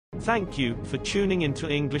Thank you for tuning into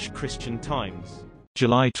English Christian Times.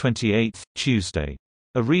 July 28, Tuesday.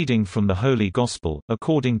 A reading from the Holy Gospel,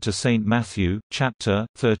 according to St. Matthew, chapter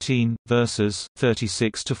 13, verses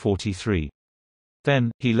 36 to 43.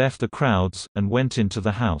 Then he left the crowds, and went into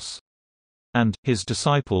the house. And his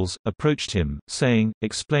disciples approached him, saying,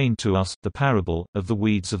 "Explain to us the parable of the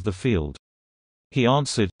weeds of the field." He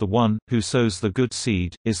answered, "The one who sows the good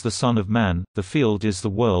seed is the Son of Man, the field is the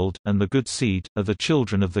world, and the good seed are the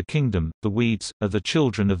children of the kingdom, the weeds are the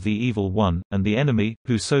children of the evil one, and the enemy,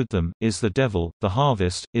 who sowed them, is the devil. The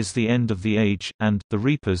harvest is the end of the age, and the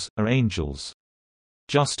reapers are angels.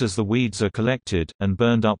 Just as the weeds are collected, and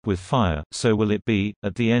burned up with fire, so will it be,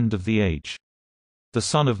 at the end of the age. The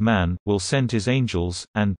Son of Man will send his angels,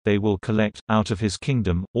 and they will collect, out of his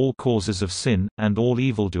kingdom, all causes of sin, and all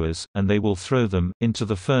evildoers, and they will throw them into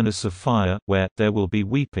the furnace of fire, where there will be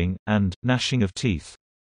weeping, and gnashing of teeth.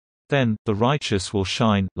 Then the righteous will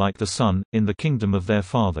shine, like the sun, in the kingdom of their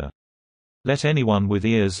Father. Let anyone with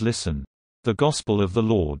ears listen. The Gospel of the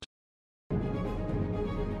Lord.